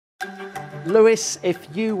Lewis, if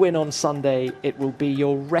you win on Sunday, it will be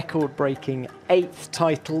your record-breaking 8th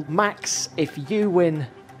title. Max, if you win,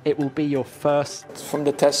 it will be your first. From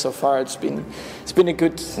the test so far, it's been a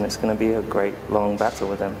good. And it's going to be a great long battle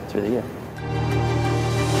with them through the year.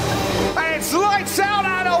 And it's lights out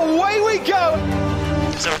and away we go.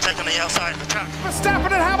 So we're taking the outside of the track.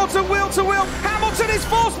 Verstappen and Hamilton wheel to wheel. Hamilton is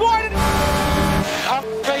forced wide. I'm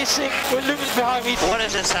racing with Lucas behind me. What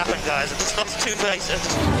has just happened, guys? It's not two places.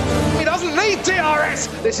 He doesn't need DRS.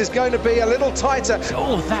 This is going to be a little tighter.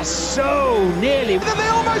 Oh, that's so nearly. Then they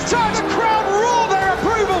almost turn. The crowd roar their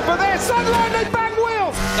approval for their Sunline. They bang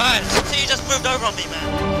wheels. Guys, see, you just moved over on me,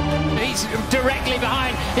 man. He's directly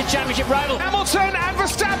behind his championship rival. Hamilton and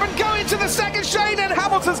Verstappen go into the second shade, and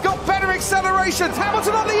Hamilton's got better accelerations.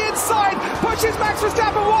 Hamilton on the inside pushes Max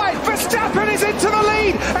Verstappen wide. Verstappen is into the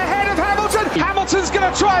lead ahead of Hamilton. Hamilton's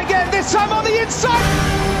going to try again, this time on the inside.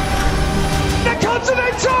 The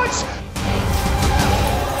continent touch.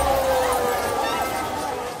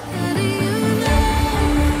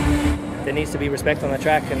 There needs to be respect on the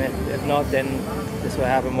track, and if not, then this will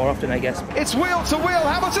happen more often, I guess. It's wheel to wheel,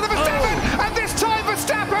 Hamilton and Verstappen, and this time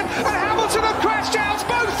Verstappen and Hamilton have crashed out,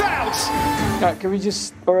 both out. Can we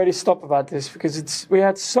just already stop about this, because we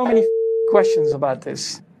had so many questions about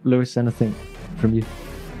this. Lewis, anything from you?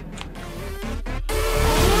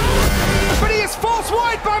 But he is forced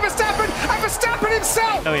wide by Verstappen, and Verstappen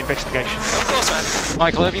himself. No investigation. Of course, man.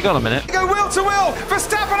 Michael, have you got a minute? Go wheel to wheel.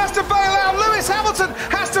 Verstappen has to bail out. Lewis Hamilton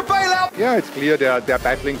has to bail out. Yeah, it's clear they're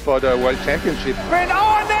battling for the World Championship. And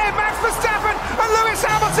there, Max Verstappen and Lewis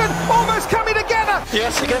Hamilton almost coming together.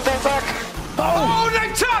 Yes, to get them back. Oh,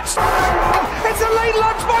 they touched. It's a late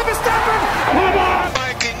lunge by Verstappen.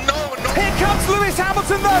 Mikey, no. Here comes Lewis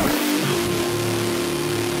Hamilton though.